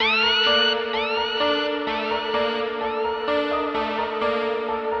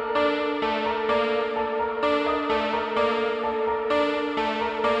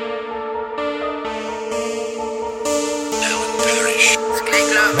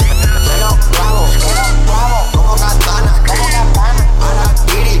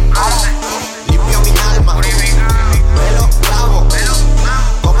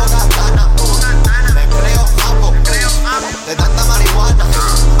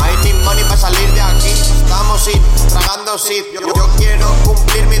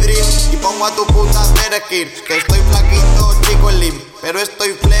como a tu puta Skill. Que estoy flaquito, chico slim, pero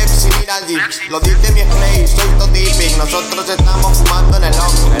estoy flex y mira al gym. Lo dice mi S.K.L.E.I.C.L.O.P, soy totipic. Nosotros estamos fumando en el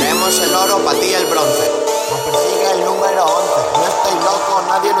OP. Queremos el oro, pa' ti el bronce. Nos persigue el número 11. No estoy loco,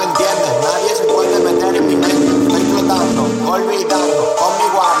 nadie lo entiende. Nadie se puede meter en mi mente. Estoy flotando, olvidando, con mi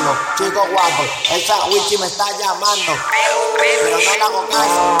guardo, chico guapo. Esa witchy me está llamando, pero no le hago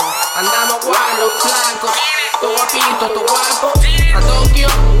caso. Andamos guapos, blancos, tu guapito, tu guapo. A Tokio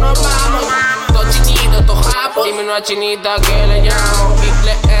nos vamos, dos chinitos, dos japos. Dime una chinita que le llamo y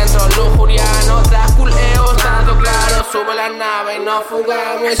le entro lujuriano. Tras culeo, estando claro, sube la nave y nos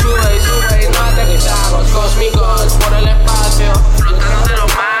fugamos. Sube y no aterrizamos. Cósmicos por el espacio, flotando de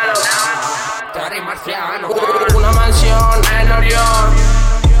los malos. Terry marciano, una mansión en Orión.